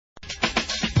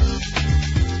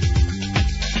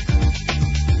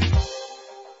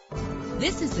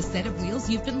This is the set of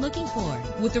wheels you've been looking for,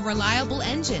 with a reliable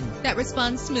engine that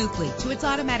responds smoothly to its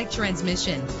automatic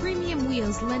transmission. Premium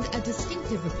wheels lend a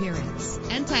distinctive appearance.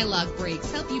 Anti-lock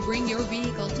brakes help you bring your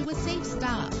vehicle to a safe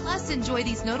stop. Plus, enjoy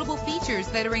these notable features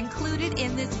that are included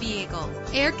in this vehicle: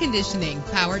 air conditioning,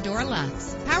 power door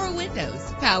locks, power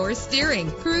windows, power steering,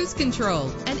 cruise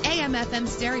control, an AM/FM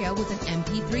stereo with an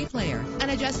MP3 player, an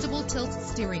adjustable tilt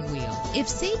steering wheel. If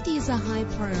safety is a high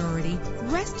priority,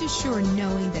 rest assured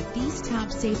knowing that these top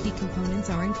safety components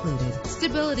are included.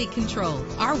 Stability control.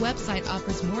 Our website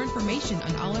offers more information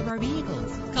on all of our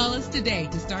vehicles. Call us today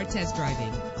to start test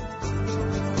driving.